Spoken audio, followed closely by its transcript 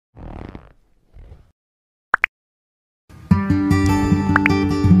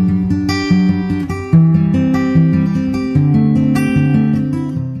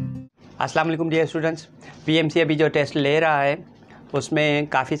अस्सलाम वालेकुम dear students. PMC अभी जो टेस्ट ले रहा है उसमें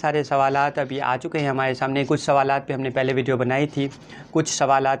काफ़ी सारे सवालात अभी आ चुके हैं हमारे सामने। कुछ सवालात पे हमने पहले वीडियो बनाई थी, कुछ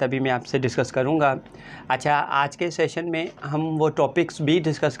सवालात अभी मैं आपसे डिस्कस करूंगा। अच्छा, आज के सेशन में हम वो टॉपिक्स भी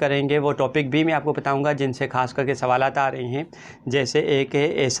डिस्कस करेंगे, वो टॉपिक भी मैं आपको बताऊंगा जिनसे खास करके सवालात आ रहे हैं। जैसे एक है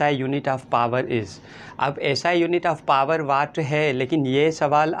SI unit of power is. अब एसआई यूनिट ऑफ पावर वाट है, लेकिन ये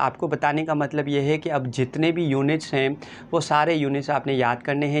सवाल आपको बताने का मतलब ये है कि अब जितने भी यूनिट्स हैं वो सारे यूनिट्स आपने याद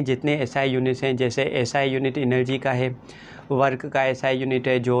करने हैं। जितने एसआई यूनिट्स हैं, जैसे एसआई यूनिट एनर्जी का है, वर्क का एसआई यूनिट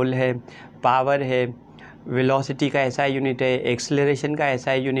है, जूल है, पावर है, वेलोसिटी का एसआई यूनिट है, एक्सेलरेशन का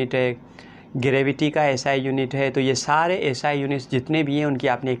एसआई यूनिट है, ग्रेविटी का एसआई यूनिट है। तो ये सारे एसआई यूनिट्स जितने भी हैं उनकी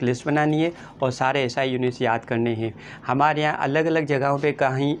आपने एक लिस्ट बनानी है और सारे एसआई यूनिट्स याद करने हैं। हमारे यहाँ अलग अलग जगहों पे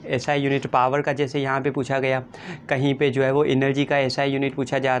कहीं एसआई यूनिट पावर का जैसे यहाँ पे पूछा गया, कहीं पे जो है वो एनर्जी का एसआई यूनिट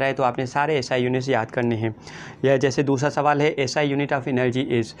पूछा जा रहा है, तो आपने सारे एसआई यूनिट्स याद करने हैं। या जैसे दूसरा सवाल है SI unit of energy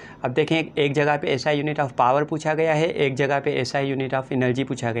is. अब देखें, एक जगह पे एसआई यूनिट ऑफ पावर पूछा गया है, एक जगह पे एसआई यूनिट ऑफ एनर्जी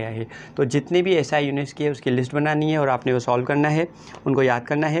पूछा गया है। तो जितने भी एसआई यूनिट्स की है उसकी लिस्ट बनानी है और आपने वो सॉल्व करना है, उनको याद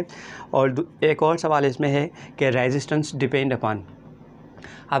करना है। और एक और सवाल इसमें है कि रेजिस्टेंस डिपेंड अपॉन।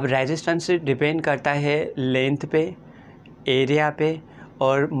 अब रेजिस्टेंस डिपेंड करता है लेंथ पे, एरिया पे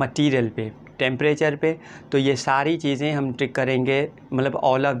और मटेरियल पे, टेम्परेचर पे। तो ये सारी चीज़ें हम ट्रिक करेंगे, मतलब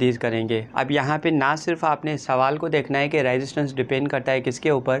ऑल ऑफ दीज करेंगे। अब यहाँ पे ना सिर्फ आपने सवाल को देखना है कि रेजिस्टेंस डिपेंड करता है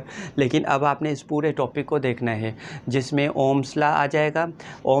किसके ऊपर, लेकिन अब आपने इस पूरे टॉपिक को देखना है जिसमें ओम्स लॉ आ जाएगा।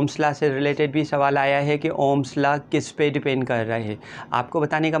 ओम्स लॉ से रिलेटेड भी सवाल आया है कि ओम्स लॉ किस पे डिपेंड कर रहा है। आपको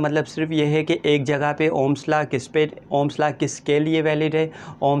बताने का मतलब सिर्फ ये है कि एक जगह पे ओम्स लॉ ओम्स लॉ किसके लिए वैलिड है।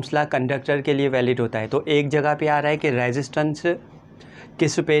 ओम्स लॉ कंडक्टर के लिए वैलिड होता है। तो एक जगह पे आ रहा है कि रेजिस्टेंस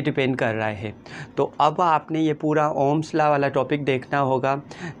किस पे डिपेंड कर रहा है। तो अब आपने ये पूरा ओम्स लॉ वाला टॉपिक देखना होगा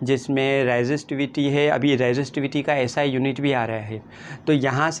जिसमें रेजिस्टिविटी है। अभी रेजिस्टिविटी का ऐसा यूनिट भी आ रहा है। तो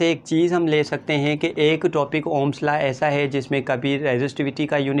यहाँ से एक चीज़ हम ले सकते हैं कि एक टॉपिक ओम्स लॉ ऐसा है जिसमें कभी रेजिस्टिविटी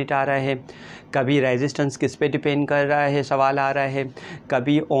का यूनिट आ रहा है, कभी रेजिस्टेंस किस पे डिपेंड कर रहा है सवाल आ रहा है,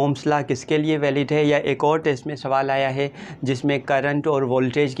 कभी ओम्स लॉ किसके लिए वैलिड है। या एक और टेस्ट में सवाल आया है जिसमें करंट और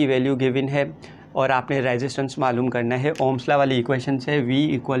वोल्टेज की वैल्यू गिवन है और आपने रेजिस्टेंस मालूम करना है ओम्स लॉ वाली इक्वेशन से,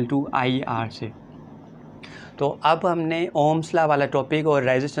 V = IR से। तो अब हमने ओम्स लॉ वाला टॉपिक और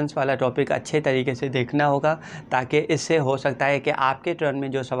रेजिस्टेंस वाला टॉपिक अच्छे तरीके से देखना होगा, ताकि इससे हो सकता है कि आपके टर्न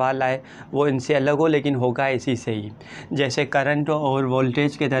में जो सवाल आए वो इनसे अलग हो, लेकिन होगा इसी से ही। जैसे करंट और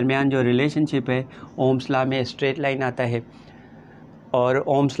वोल्टेज के दरमियान जो रिलेशनशिप है ओम्स लॉ में स्ट्रेट लाइन आता है और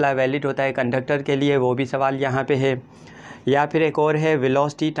ओम्स लॉ वैलिड होता है कंडक्टर के लिए, वो भी सवाल यहाँ पे है। या फिर एक और है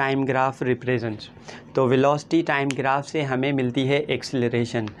वेलोसिटी टाइम ग्राफ रिप्रेजेंट्स। तो वेलोसिटी टाइम ग्राफ से हमें मिलती है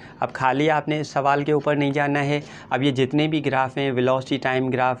एक्सेलरेशन। अब खाली आपने इस सवाल के ऊपर नहीं जाना है, अब ये जितने भी ग्राफ हैं, वेलोसिटी टाइम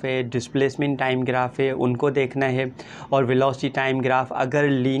ग्राफ है, डिस्प्लेसमेंट टाइम ग्राफ है, उनको देखना है। और वेलोसिटी टाइम ग्राफ अगर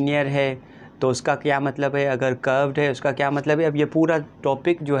लीनियर है तो उसका क्या मतलब है, अगर कर्व्ड है उसका क्या मतलब है। अब ये पूरा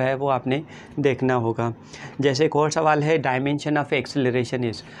टॉपिक जो है वो आपने देखना होगा। जैसे एक और सवाल है डायमेंशन ऑफ एक्सेलरेशन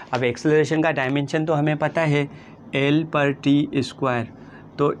इज़। अब एक्सेलरेशन का डायमेंशन तो हमें पता है L/t²।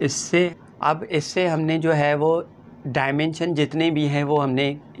 तो इससे हमने जो है वो डायमेंशन जितने भी हैं वो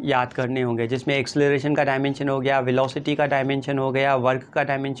हमने याद करने होंगे, जिसमें एक्सेलरेशन का डायमेंशन हो गया, वेलोसिटी का डायमेंशन हो गया, वर्क का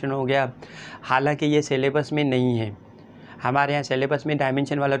डायमेंशन हो गया। हालांकि ये सिलेबस में नहीं है, हमारे यहाँ सिलेबस में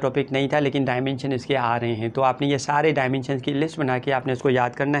डायमेंशन वाला टॉपिक नहीं था, लेकिन डायमेंशन इसके आ रहे हैं। तो आपने ये सारे डायमेंशन की लिस्ट बना के आपने इसको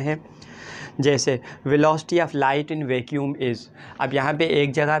याद करना है। जैसे velocity of light in vacuum is. अब यहाँ पे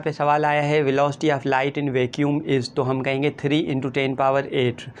एक जगह पे सवाल आया है velocity of light in vacuum is, तो हम कहेंगे 3 ×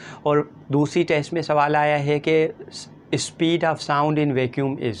 10⁸। और दूसरी टेस्ट में सवाल आया है कि speed of sound in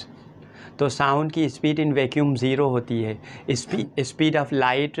vacuum is. तो साउंड की स्पीड इन वैक्यूम 0 होती है, speed of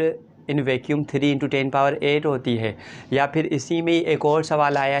light in vacuum 3 × 10⁸ होती है। या फिर इसी में एक और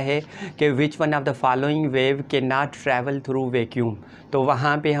सवाल आया है कि which one of the following wave can not travel through vacuum. तो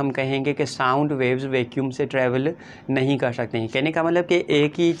वहाँ पे हम कहेंगे कि साउंड वेव्स वैक्यूम से ट्रैवल नहीं कर सकते हैं। कहने का मतलब कि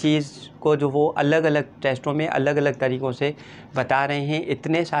एक ही चीज़ को जो वो अलग अलग टेस्टों में अलग अलग तरीक़ों से बता रहे हैं।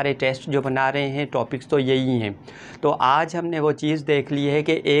 इतने सारे टेस्ट जो बना रहे हैं, टॉपिक्स तो यही हैं। तो आज हमने वो चीज़ देख ली है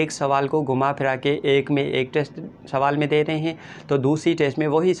कि एक सवाल को घुमा फिरा के एक में एक टेस्ट सवाल में दे रहे हैं, तो दूसरी टेस्ट में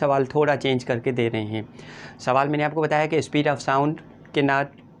वही सवाल थोड़ा चेंज करके दे रहे हैं। सवाल मैंने आपको बताया कि स्पीड ऑफ साउंड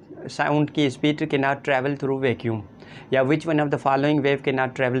की स्पीड के नॉट ट्रैवल थ्रू वैक्यूम, या which one of the following wave के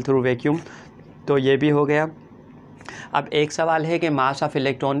नॉट ट्रैवल थ्रू वैक्यूम। तो ये भी हो गया। अब एक सवाल है कि मास ऑफ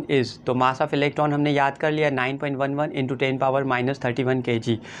इलेक्ट्रॉन इज़। तो मास ऑफ इलेक्ट्रॉन हमने याद कर लिया 9.11 × 10⁻³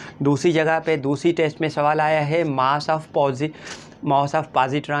 kg। दूसरी जगह पे दूसरी टेस्ट में सवाल आया है mass of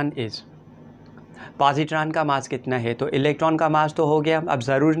positron is. Positron का मास कितना है, तो इलेक्ट्रॉन का मास तो हो गया। अब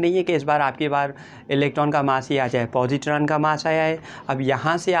ज़रूरी नहीं है कि इस बार आपकी बार इलेक्ट्रॉन का मास ही आ जाए, पॉजिट्रॉन का मास आया है। अब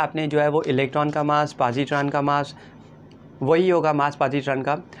यहाँ से आपने जो है वो इलेक्ट्रॉन का मास, पॉजिट्रॉन का मास वही होगा मास पॉजिट्रॉन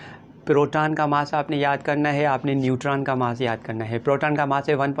का। प्रोटॉन का मास आपने याद करना है, आपने न्यूट्रॉन का मास याद करना है। प्रोटॉन का मास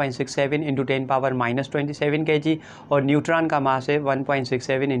है 1.67 × 10⁻⁻27 kg और न्यूट्रॉन का मास है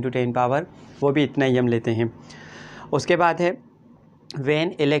 1.67 × 10 पावर, वो भी इतना ही हम लेते हैं। उसके बाद है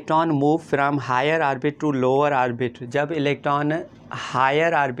when electron move from higher orbit to lower orbit, जब इलेक्ट्रॉन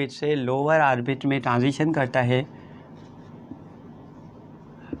हायर ऑर्बिट से लोअर ऑर्बिट में ट्रांजिशन करता है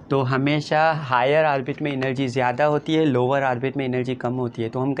तो हमेशा हायर ऑर्बिट में एनर्जी ज़्यादा होती है, लोअर ऑर्बिट में एनर्जी कम होती है,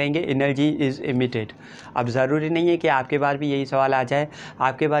 तो हम कहेंगे एनर्जी इज़ इमिटेड। अब ज़रूरी नहीं है कि आपके बार भी यही सवाल आ जाए,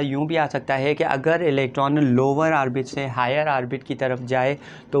 आपके बार यूँ भी आ सकता है कि अगर इलेक्ट्रॉन लोअर ऑर्बिट से हायर ऑर्बिट की तरफ जाए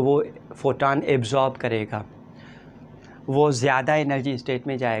तो वो फोटॉन एब्जॉर्ब करेगा, वो ज़्यादा एनर्जी स्टेट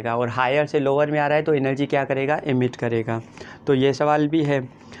में जाएगा, और हायर से लोअर में आ रहा है तो एनर्जी क्या करेगा, एमिट करेगा। तो ये सवाल भी है।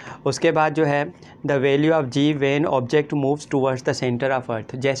 उसके बाद जो है the value of ji when object moves towards the centre of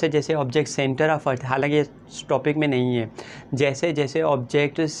earth, जैसे जैसे ऑब्जेक्ट सेंटर ऑफ अर्थ, हालांकि ये टॉपिक में नहीं है, जैसे जैसे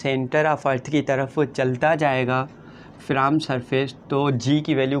ऑब्जेक्ट सेंटर ऑफ अर्थ की तरफ चलता जाएगा फ्रॉम सरफेस तो जी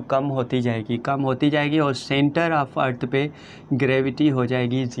की वैल्यू कम होती जाएगी और सेंटर ऑफ अर्थ पे ग्रेविटी हो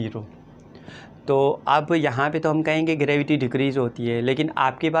जाएगी ज़ीरो। तो अब यहाँ पे तो हम कहेंगे ग्रेविटी डिक्रीज़ होती है, लेकिन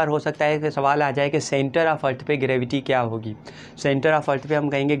आपकी बार हो सकता है कि सवाल आ जाए कि सेंटर ऑफ अर्थ पे ग्रेविटी क्या होगी। सेंटर ऑफ अर्थ पे हम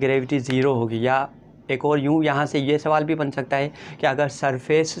कहेंगे ग्रेविटी ज़ीरो होगी, या एक और यूँ यहाँ से ये सवाल भी बन सकता है कि अगर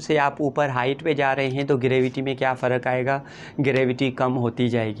सरफेस से आप ऊपर हाइट पे जा रहे हैं तो ग्रेविटी में क्या फ़र्क आएगा, ग्रेविटी कम होती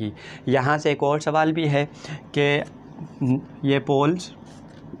जाएगी। यहाँ से एक और सवाल भी है कि ये पोल्स,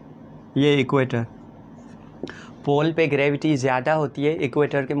 ये इक्वेटर, पोल पे ग्रेविटी ज़्यादा होती है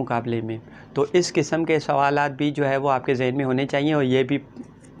इक्वेटर के मुकाबले में, तो इस किस्म के सवालात भी जो है वो आपके जहन में होने चाहिए और ये भी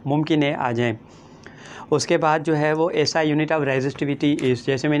मुमकिन है आ जाएं। उसके बाद जो है वो ऐसा यूनिट ऑफ रेजिस्टिविटी इस,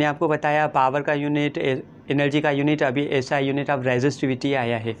 जैसे मैंने आपको बताया पावर का यूनिट, एनर्जी का यूनिट, अभी ऐसा यूनिट ऑफ रेजिस्टिविटी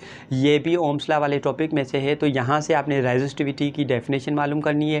आया है, ये भी ओम्स लॉ वाले टॉपिक में से है। तो यहाँ से आपने रेजिस्टिविटी की डेफिनेशन मालूम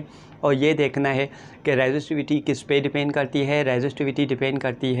करनी है और ये देखना है कि रेजिस्टिविटी किस पे डिपेंड करती है। रेजिस्टिविटी डिपेंड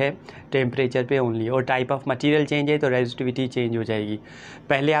करती है टेम्परेचर पे ओनली, और टाइप ऑफ मटेरियल चेंज है तो रेजिस्टिविटी चेंज हो जाएगी।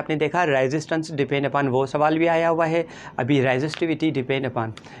 पहले आपने देखा रेजिस्टेंस डिपेंड अपॉन, वो सवाल भी आया हुआ है, अभी रेजिस्टिविटी डिपेंड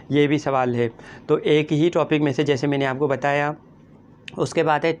अपॉन ये भी सवाल है। तो एक ही टॉपिक में से जैसे मैंने आपको बताया। उसके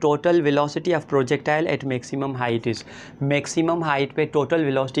बाद है total velocity of projectile eight maximum height is, maximum height पे टोटल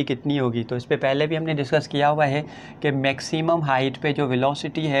वेलोसिटी कितनी होगी। तो इस पे पहले भी हमने डिस्कस किया हुआ है कि मैक्सिमम हाइट पे जो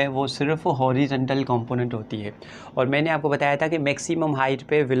वेलोसिटी है वो सिर्फ हॉरिजॉन्टल कंपोनेंट होती है, और मैंने आपको बताया था कि मैक्सिमम हाइट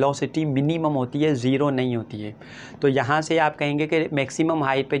पे वेलोसिटी मिनिमम होती है, ज़ीरो नहीं होती है। तो यहाँ से आप कहेंगे कि मैक्सिमम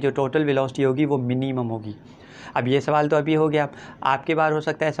हाइट पे जो टोटल वेलोसिटी होगी वो मिनिमम होगी। अब ये सवाल तो अभी हो गया, आपके बार हो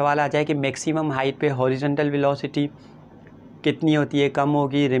सकता है सवाल आ जाए कि मैक्सिमम हाइट पे हॉरिजॉन्टल वेलोसिटी कितनी होती है, कम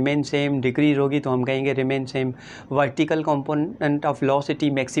होगी, रिमेन सेम, डिक्रीज होगी, तो हम कहेंगे remain same. Vertical component of velocity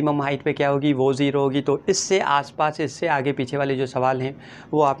maximum height पे क्या होगी, वो ज़ीरो होगी। तो इससे आसपास, इससे आगे पीछे वाले जो सवाल हैं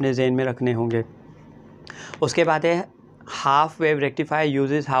वो आपने जहन में रखने होंगे। उसके बाद है half wave rectifier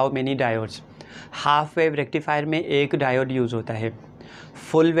uses how many diodes. Half wave rectifier में एक डायोड यूज़ होता है,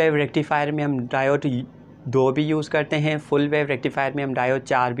 फुल वेव रेक्टिफायर में हम डायोड 2 भी यूज़ करते हैं, फुल वेव रेक्टिफायर में हम डायोड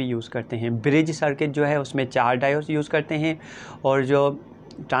 4 भी यूज़ करते हैं। ब्रिज सर्किट जो है उसमें 4 डायोड्स यूज़ करते हैं, और जो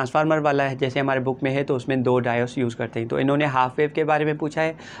ट्रांसफार्मर वाला है जैसे हमारे बुक में है तो उसमें 2 डायोड्स यूज़ करते हैं। तो इन्होंने हाफ वेव के बारे में पूछा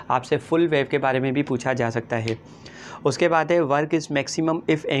है, आपसे फुल वेव के बारे में भी पूछा जा सकता है। उसके बाद है work is maximum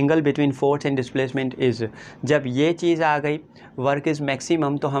if angle between force and displacement is. जब ये चीज़ आ गई वर्क इज़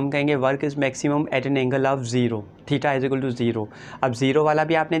मैक्सिमम, तो हम कहेंगे work is maximum eight an angle of zero, theta is equal to zero. अब ज़ीरो वाला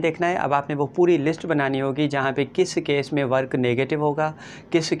भी आपने देखना है, अब आपने वो पूरी लिस्ट बनानी होगी जहाँ पे किस केस में वर्क नेगेटिव होगा,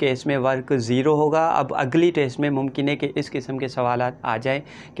 किस केस में वर्क ज़ीरो होगा। अब अगली टेस्ट में मुमकिन है कि इस किस्म के सवाल आ जाए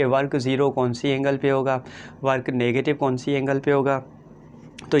कि वर्क ज़ीरो कौन सी एंगल पे होगा, वर्क नेगेटिव कौन सी एंगल पे होगा,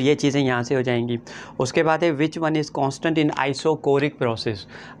 तो ये चीज़ें यहाँ से हो जाएंगी। उसके बाद है which one is constant in isochoric process.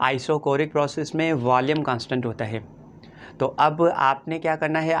 Isochoric process में वॉल्यूम कांस्टेंट होता है। तो अब आपने क्या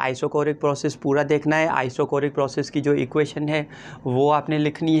करना है, आइसोकोरिक प्रोसेस पूरा देखना है। आइसोकोरिक प्रोसेस की जो इक्वेशन है वो आपने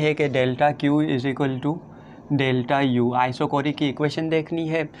लिखनी है कि delta Q is equal to delta U. Isochoric की इक्वेशन देखनी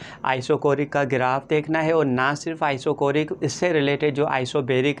है, आइसोकोरिक का ग्राफ देखना है, और ना सिर्फ आइसोकोरिक, इससे रिलेटेड जो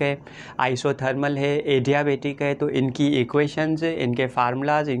आइसोबेरिक है, आइसोथर्मल है, एडियाबेटिक है, तो इनकी इक्वेशंस, इनके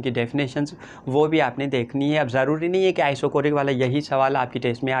फार्मूलाज, इनकी डेफिनेशंस वो भी आपने देखनी है। अब ज़रूरी नहीं है कि आइसोकोरिक वाला यही सवाल आपकी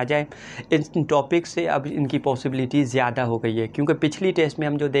टेस्ट में आ जाए, इन टॉपिक से अब इनकी पॉसिबिलिटी ज़्यादा हो गई है, क्योंकि पिछली टेस्ट में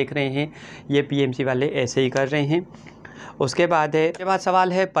हम जो देख रहे हैं ये PMC वाले ऐसे ही कर रहे हैं। उसके बाद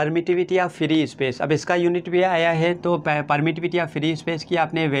सवाल है परमिटिविटी ऑफ फ्री स्पेस। अब इसका यूनिट भी आया है, तो परमिटिविटी ऑफ फ्री स्पेस की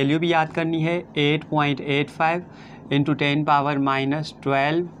आपने वैल्यू भी याद करनी है, 8.85 इंटू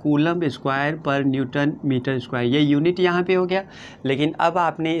 10⁻⁻12 कूलम स्क्वायर पर न्यूटन मीटर स्क्वायर। ये यूनिट यहाँ पे हो गया, लेकिन अब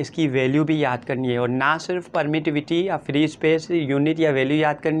आपने इसकी वैल्यू भी याद करनी है, और ना सिर्फ परमिटिविटी या फ्री स्पेस यूनिट या वैल्यू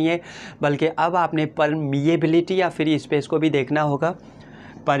याद करनी है, बल्कि अब आपने परमिएबिलिटी या फ्री स्पेस को भी देखना होगा।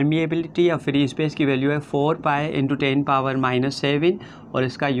 परमिएबिलिटी या फ्री स्पेस की वैल्यू है 4 पाई इंटू 10⁻⁻7 और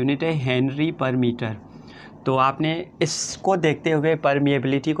इसका यूनिट है हेनरी पर मीटर। तो आपने इसको देखते हुए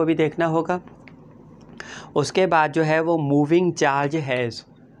परमिएबिलिटी को भी देखना होगा। उसके बाद जो है वो moving charge has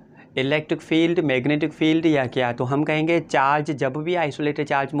electric field, magnetic field या क्या, तो हम कहेंगे चार्ज जब भी आइसोलेटेड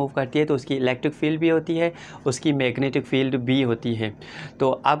चार्ज मूव करती है तो उसकी इलेक्ट्रिक फील्ड भी होती है, उसकी मैग्नेटिक फील्ड भी होती है। तो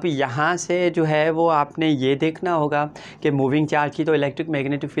अब यहाँ से जो है वो आपने ये देखना होगा कि मूविंग चार्ज की तो इलेक्ट्रिक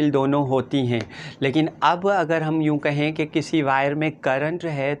मैग्नेटिक फील्ड दोनों होती हैं, लेकिन अब अगर हम यूँ कहें कि किसी वायर में करंट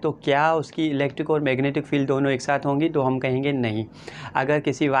है तो क्या उसकी इलेक्ट्रिक और मैग्नेटिक फील्ड दोनों एक साथ होंगी, तो हम कहेंगे नहीं। अगर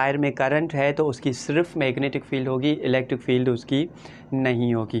किसी वायर में करंट है तो उसकी सिर्फ मैग्नेटिक फील्ड होगी, इलेक्ट्रिक फील्ड उसकी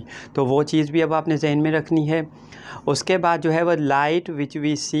नहीं होगी। तो वो चीज़ भी अब आपने जहन में रखनी है। उसके बाद जो है वह light which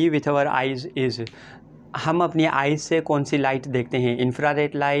we C with our eyes is, हम अपनी आइज़ से कौन सी लाइट देखते हैं,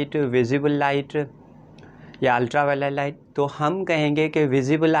 इंफ्रारेड लाइट, विजिबल लाइट या अल्ट्रावायलेट लाइट। तो हम कहेंगे कि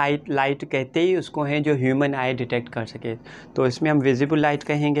विजिबल लाइट कहते ही उसको हैं जो ह्यूमन आई डिटेक्ट कर सके, तो इसमें हम विजिबल लाइट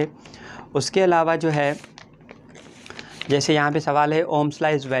कहेंगे। उसके अलावा जो है जैसे यहाँ पे सवाल है Ohm's law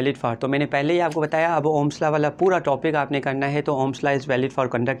is valid for, तो मैंने पहले ही आपको बताया, अब ओम्स लॉ वाला पूरा टॉपिक आपने करना है। तो Ohm's law is valid for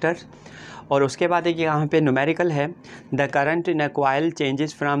conductors. और उसके बाद एक यहाँ पे न्यूमेरिकल है, the current in a coil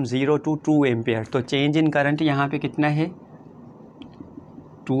changes from 0 to 2 ampere. तो चेंज इन करंट यहाँ पे कितना है,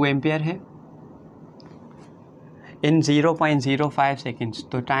 2 एम्पियर है इन 0.05 सेकेंड्स।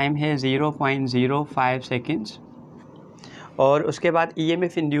 तो टाइम है 0.05 सेकेंड्स। और उसके बाद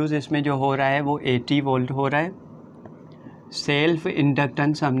EMF इंड्यूस इसमें जो हो रहा है वो 80 वोल्ट हो रहा है। सेल्फ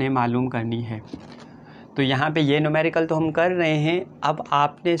इंडक्टेंस हमने मालूम करनी है। तो यहाँ पे ये न्यूमेरिकल तो हम कर रहे हैं, अब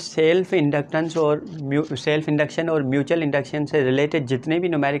आपने सेल्फ इंडक्टेंस और सेल्फ इंडक्शन और म्यूचुअल इंडक्शन से रिलेटेड जितने भी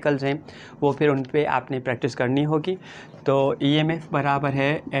न्यूमेरिकल्स हैं वो फिर उन पे आपने प्रैक्टिस करनी होगी। तो EMF बराबर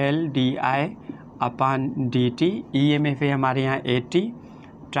है LdI/dt। EMF है हमारे यहाँ 80,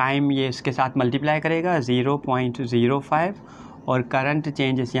 टाइम ये इसके साथ मल्टीप्लाई करेगा 0.05 और करंट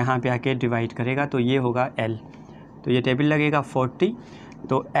चेंजेस यहाँ पे आके डिवाइड करेगा, तो ये होगा L। तो ये टेबल लगेगा 40,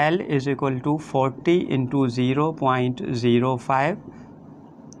 तो L is equal to 40 into 0.05,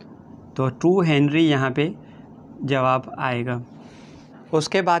 तो 2 हेनरी यहाँ पे जवाब आएगा।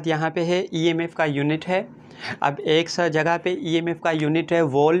 उसके बाद यहाँ पे है EMF का यूनिट है। अब एक सा जगह पे EMF का यूनिट है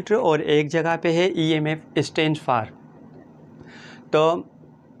वोल्ट और एक जगह पे है EMF स्टैंड्स फॉर। तो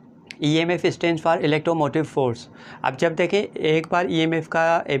EMF stands for electromotive force. अब जब देखें एक बार EMF का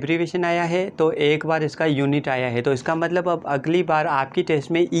एब्रीविएशन आया है तो एक बार इसका यूनिट आया है, तो इसका मतलब अब अगली बार आपकी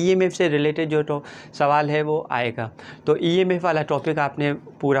टेस्ट में EMF से रिलेटेड जो सवाल है वो आएगा। तो EMF वाला टॉपिक आपने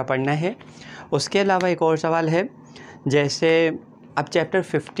पूरा पढ़ना है। उसके अलावा एक और सवाल है, जैसे अब चैप्टर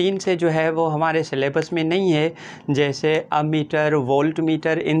 15 से जो है वो हमारे सिलेबस में नहीं है, जैसे अमीटर, वोल्ट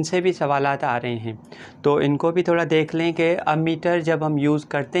मीटर, इनसे भी सवालात आ रहे हैं, तो इनको भी थोड़ा देख लें कि अमीटर जब हम यूज़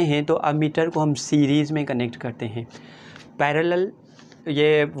करते हैं तो अमीटर को हम सीरीज़ में कनेक्ट करते हैं, पैरेलल।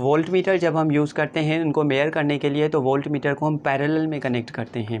 ये वोल्ट मीटर जब हम यूज़ करते हैं उनको मेयर करने के लिए, तो वोल्ट मीटर को हम पैरेलल में कनेक्ट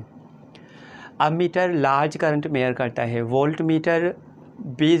करते हैं। अमीटर लार्ज करंट मेयर करता है, वोल्ट मीटर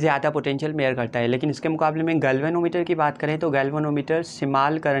भी ज़्यादा पोटेंशियल मेयर करता है, लेकिन इसके मुकाबले में गैल्वेनोमीटर की बात करें तो गैल्वेनोमीटर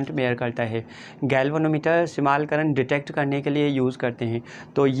स्मॉल करंट मेयर करता है। गैल्वेनोमीटर स्मॉल करंट डिटेक्ट करने के लिए यूज़ करते हैं।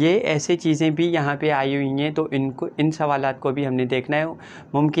 तो ये ऐसी चीज़ें भी यहाँ पे आई हुई हैं, तो इनको इन सवालात को भी हमने देखना है।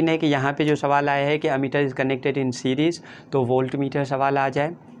 मुमकिन है कि यहाँ पे जो सवाल आया है कि ammeter is connected in series, तो वोल्ट मीटर सवाल आ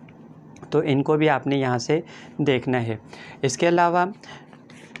जाए, तो इनको भी आपने यहाँ से देखना है। इसके अलावा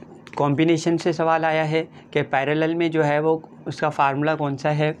कॉम्बिनेशन से सवाल आया है कि पैरेलल में जो है वो उसका फार्मूला कौन सा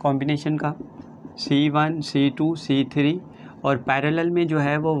है कॉम्बिनेशन का, C1 C2 C3, और पैरेलल में जो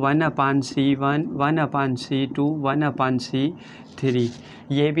है वो 1/C1 1/C2 1/C3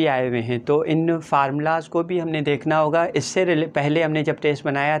 ये भी आए हुए हैं। तो इन फार्मूलाज को भी हमने देखना होगा। इससे पहले हमने जब टेस्ट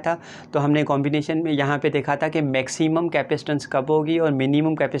बनाया था तो हमने कॉम्बिनेशन में यहाँ पे देखा था कि मैक्सिमम कैपेसिटेंस कब होगी और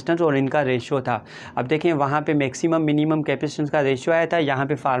मिनिमम कैपेसिटेंस, और इनका रेशियो था। अब देखें वहाँ पे मैक्सिमम मिनिमम कैपेसिटेंस का रेशियो आया था, यहाँ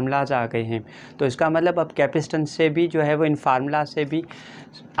पे फार्मूलाज आ गए हैं। तो इसका मतलब अब कैपेसिटेंस से भी जो है वो इन फार्मूला से भी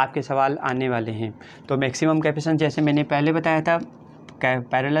आपके सवाल आने वाले हैं। तो मैक्सिमम कैपेसिटेंस जैसे मैंने पहले बताया था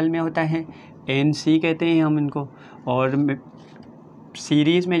पैरेलल में होता है, NC कहते हैं हम इनको, और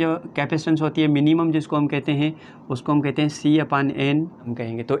सीरीज़ में जो कैपेसिटेंस होती है मिनिमम जिसको हम कहते हैं, उसको हम कहते हैं C/N हम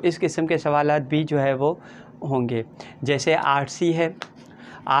कहेंगे। तो इस किस्म के सवालात भी जो है वो होंगे। जैसे RC है,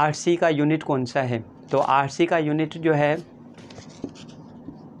 RC का यूनिट कौन सा है? तो RC का यूनिट जो है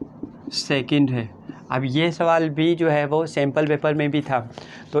सेकंड है। अब ये सवाल भी जो है वो सैम्पल पेपर में भी था।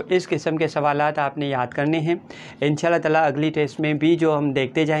 तो इस किस्म के सवालात आपने याद करने हैं। इंशाल्लाह ताला अगली टेस्ट में भी जो हम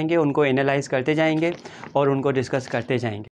देखते जाएंगे, उनको एनालाइज़ करते जाएंगे और उनको डिस्कस करते जाएंगे।